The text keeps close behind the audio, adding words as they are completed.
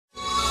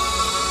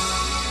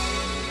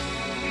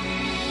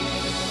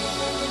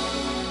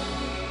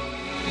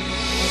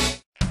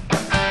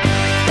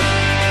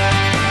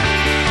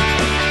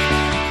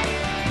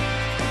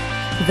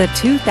The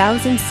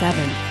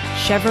 2007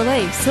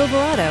 Chevrolet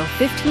Silverado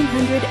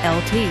 1500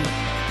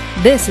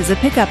 LT. This is a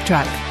pickup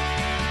truck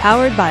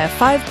powered by a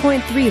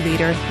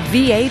 5.3-liter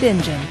V8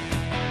 engine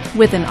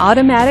with an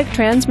automatic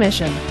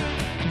transmission.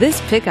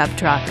 This pickup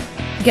truck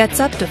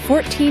gets up to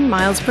 14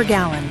 miles per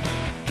gallon.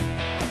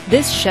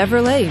 This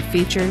Chevrolet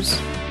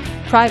features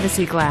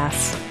privacy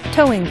glass,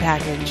 towing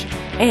package,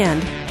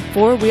 and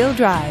four-wheel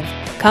drive.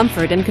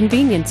 Comfort and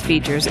convenience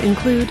features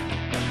include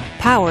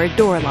power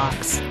door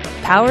locks,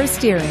 power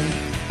steering,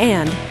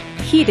 and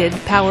heated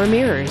power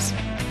mirrors.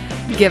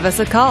 Give us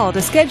a call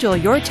to schedule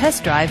your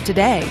test drive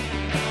today.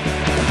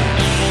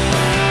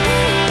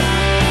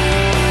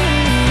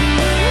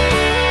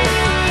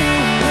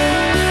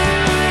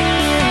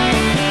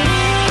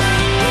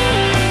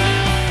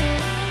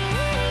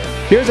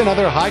 Here's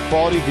another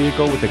high-quality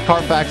vehicle with the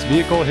Carfax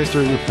Vehicle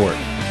History Report.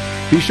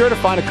 Be sure to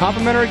find a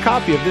complimentary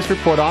copy of this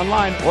report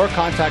online or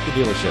contact the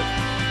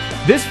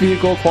dealership. This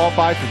vehicle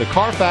qualifies for the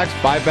Carfax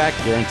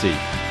Buyback Guarantee.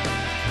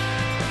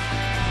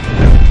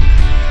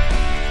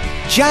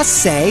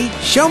 Just say,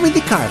 "Show me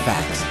the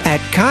Carfax"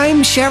 at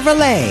Keim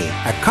Chevrolet,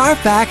 a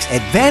Carfax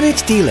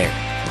Advantage dealer.